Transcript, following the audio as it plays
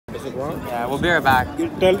Yeah, we'll be right back.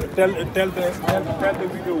 Tell the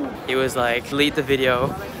video. He was like, delete the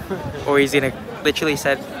video, or he's gonna literally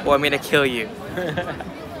said, "Oh, I'm gonna kill you."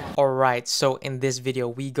 Alright, so in this video,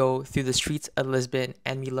 we go through the streets of Lisbon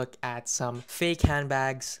and we look at some fake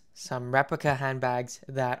handbags, some replica handbags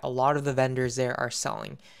that a lot of the vendors there are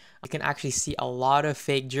selling. You can actually see a lot of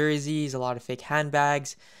fake jerseys, a lot of fake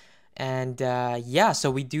handbags. And yeah,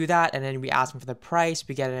 so we do that and then we ask him for the price.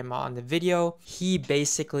 We get him on the video. He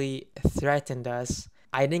basically threatened us.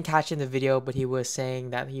 I didn't catch in the video, but he was saying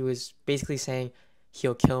that he was basically saying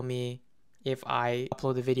he'll kill me if I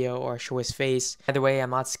upload the video or show his face. Either way, I'm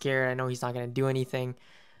not scared. I know he's not going to do anything.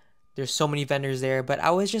 There's so many vendors there, but I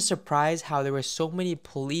was just surprised how there were so many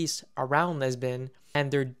police around Lisbon and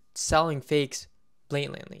they're selling fakes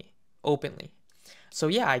blatantly, openly. So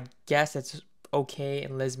yeah, I guess it's okay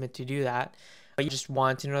in Lisbon to do that. But you just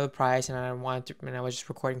want to know the price, and I was just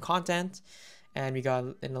recording content, and we got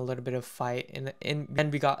in a little bit of fight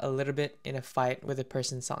we got a little bit in a fight with the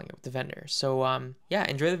person selling it, with the vendor. So yeah,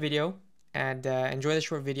 enjoy the video. And enjoy the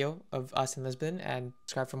short video of us in Lisbon and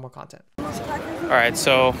subscribe for more content. Alright,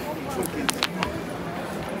 so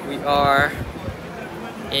we are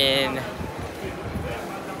in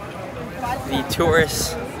the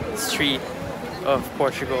tourist street of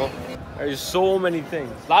Portugal. There's so many things.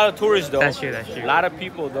 A lot of tourists though. That's true, that's true. A lot of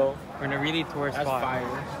people though. We're in a really tourist That's spot. fire.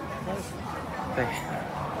 So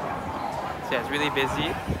yeah, it's really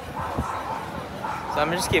busy. So I'm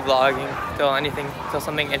gonna just keep vlogging till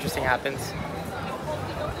something interesting happens.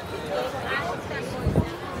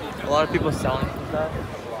 A lot of people selling stuff.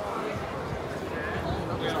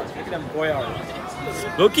 Look at them boyards.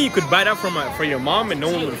 Loki, you could buy that for your mom and no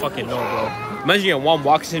one would fucking know, bro. Imagine your mom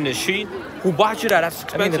walks in the street. Who bought you that? That's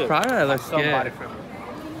expensive. I mean, the product looks good. Bought it for me.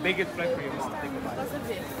 Biggest flag for your mom. Think about it.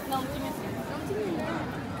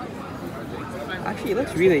 Actually, it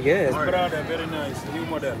looks really good. Prada, very nice, new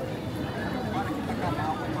model.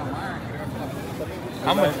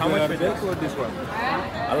 How much for this or this one?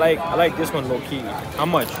 I like this one low key. How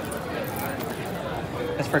much?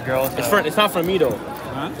 It's for girls. It's not for me though.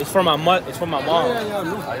 Huh? It's for my mom. It's for my mom.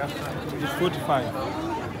 Yeah. It's 45.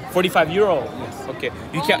 45 euro. Yes. Okay.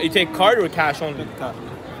 You take card or cash only?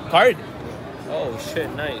 Card. Oh shit,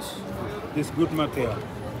 nice. This good material,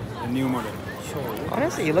 the new model.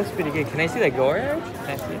 Honestly, it looks pretty good. Can I see the gore edge? Can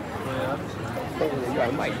I see it? Yeah. I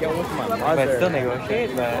might get with my mother. But still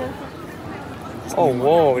negotiate, but... Oh,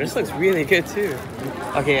 whoa, this looks really good too.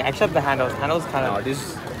 Okay, except the handles. Handles kind of... No,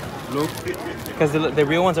 this... Look. Because the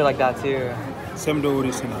real ones are like that too. Same the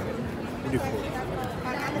original. Beautiful.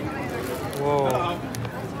 Whoa.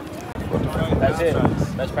 That's it.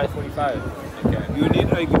 That's price 45. Okay. You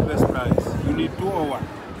need I give best price. You need 2 or 1?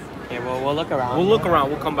 Okay, well, we'll look around. We'll look around.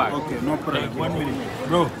 We'll come back. Okay, no problem. 1 minute.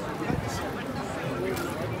 Bro. You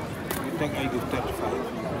think I give 35?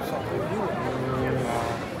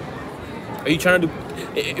 Are you trying to do...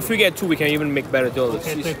 If we get 2, we can even make better deals.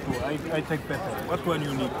 Okay, take 2. I take better. What one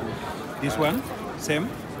you need to? This one? Same?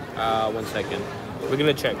 1 second. We're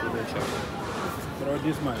gonna check. Bro,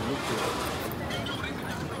 this one. Look good.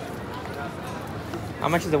 How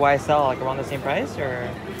much is the YSL? Like around the same price, or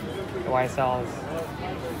the YSL is...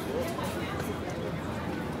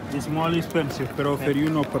 It's more expensive, but offer you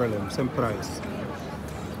no problem. Same price.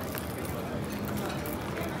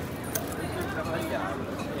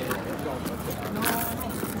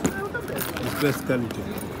 It's best quality.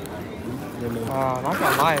 Not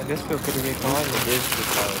gonna lie, this feels pretty good quality.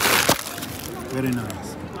 Very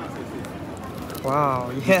nice. Wow,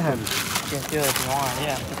 yeah. You can feel it if you want.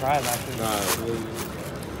 Yeah, I'm surprised actually. Nah, really.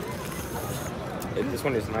 This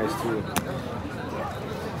one is nice too.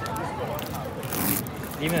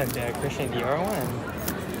 Even the Christian Dior one.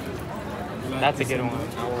 That's a good one.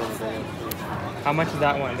 How much is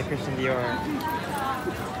that one, the Christian Dior?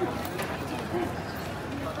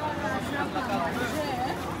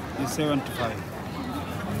 It's 75.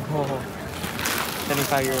 Oh,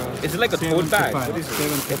 75 euros. Is it like a tote bag? What is it?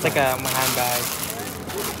 75. It's like a handbag.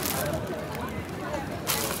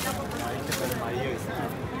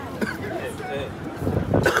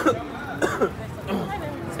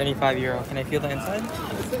 €75. Can I feel the inside?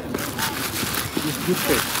 It's good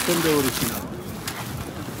fit. Same the original.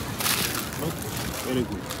 Look, very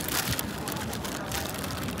good.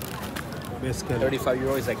 Best color. 35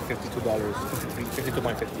 euro is like $52.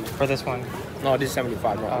 52.50. For this one? No, this is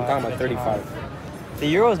 75. No, I'm talking about 35. The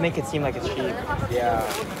euros make it seem like it's cheap. Yeah.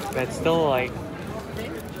 But it's still like...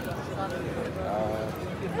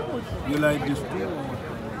 You like this too?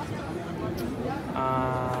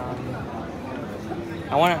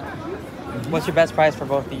 I want to... What's your best price for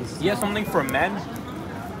both these? You have something for men?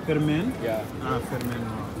 For men? Yeah. For men.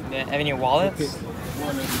 Yeah, any wallets? Okay.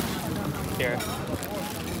 Wallet. Here.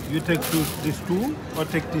 You take this two or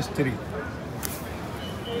take this three?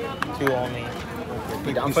 2 only.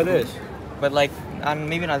 You down for this? But like,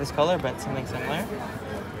 maybe not this color, but something similar.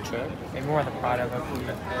 Sure. Maybe more the Prada look.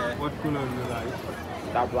 What color you like?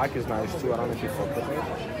 That black is nice too. I don't know if you fuck with it.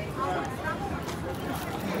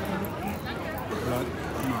 Black?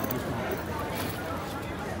 No, this one.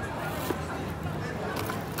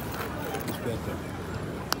 It's better.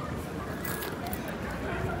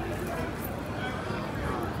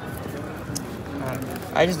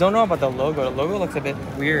 I just don't know about the logo. The logo looks a bit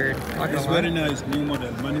weird. Not gonna It's lie. very nice, new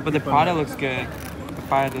model. Many But the people Prada like. looks good. The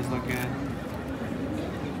Prada does look good.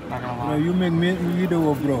 Not gonna No, lie. you make me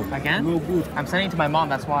video, bro. Again? No good. I'm sending it to my mom,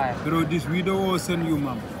 that's why. Bro, this video send you,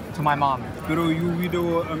 mom. To my mom. Bro, you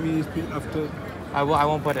video, I mean, after. I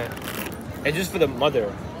won't put it. It's just for the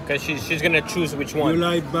mother, cause she's gonna choose which You one.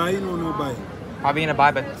 like buying or no buying? Probably gonna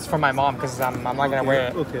buy, but it's for my mom because I'm not gonna wear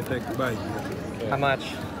it. Okay, take buy. How much?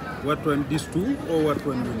 What one? This two or what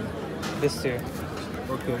one you need? This too.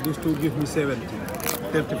 Okay, these two give me 70.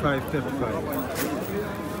 35, 35.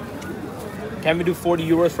 Can we do 40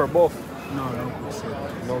 euros for both? No, no, good.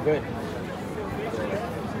 70. No good.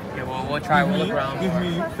 Okay, well, we'll try. We'll look around. Give more.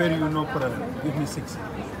 me, for you, no problem. Give me 60.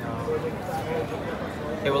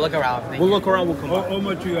 Okay, we'll look around. Thank We'll you. look around. We'll come back. How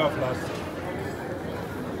much you have last?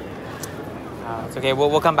 It's okay.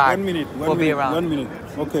 We'll come back. 1 minute. We'll be around. 1 minute.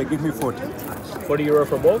 Okay, give me 40. 40 euro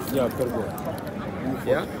for both? Yeah, per go.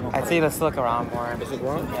 Yeah. I'd say let's look around more. Is it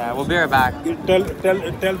wrong? Yeah, we'll be right back. Tell the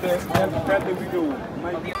video.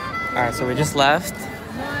 All right, so we just left,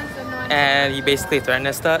 and he basically threatened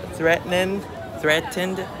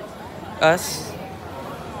us.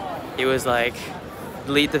 He was like,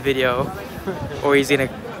 delete the video, or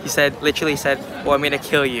literally said, or I'm gonna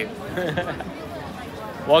kill you.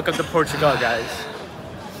 Welcome to Portugal, guys.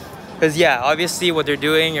 Because yeah, obviously what they're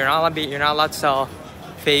doing, you're not allowed to sell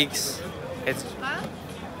fakes.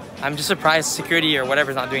 I'm just surprised security or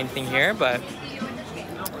whatever's not doing anything here, but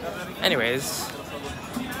anyways,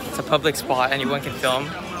 it's a public spot, anyone can film.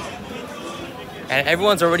 And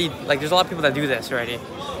everyone's already, like, there's a lot of people that do this already.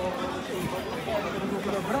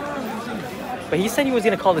 But he said he was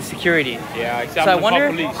gonna call the security. Yeah, So exactly. I wonder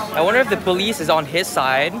Police. if the police is on his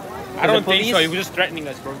side. I don't think so. He was just threatening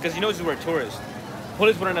us, bro, because he knows we're tourists.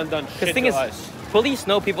 Police wouldn't have done shit The thing to is, us. police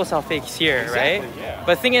know people sell fakes here, Exactly, right? yeah.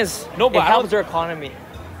 But the thing is, No, but it I helps don't- their economy.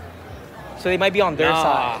 So they might be on their Nah,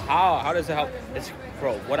 side. how does it help? It's,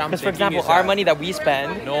 bro, what I'm Because for thinking example, is our that- money that we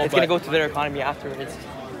spend, No, it's gonna but- go to their economy afterwards.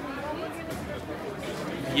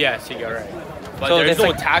 Yes, you're right. But So there's there's no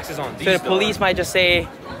like- taxes on these. So the though. police might just say,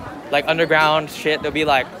 like underground shit, they'll be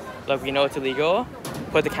like, look, we know it's illegal,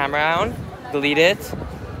 put the camera on, delete it,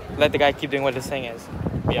 let the guy keep doing what his thing is.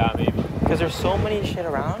 Yeah, maybe. Because there's so many shit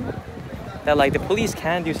around that like the police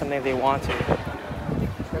can do something if they want to.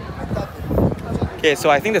 Okay, so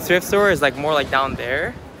I think the thrift store is like more like down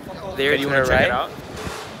there. There, Do you to want the to check right. it out?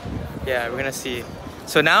 Yeah, we're gonna see.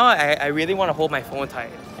 So now I really want to hold my phone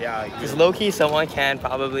tight. Yeah. Because low-key someone can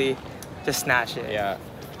probably just snatch it. Yeah.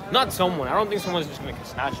 Not someone. I don't think someone's just gonna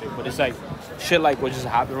snatch it, but it's like shit like what just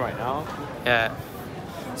happened right now. Yeah.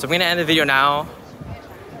 So I'm gonna end the video now.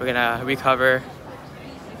 We're gonna recover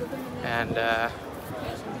and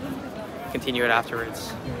continue it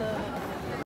afterwards.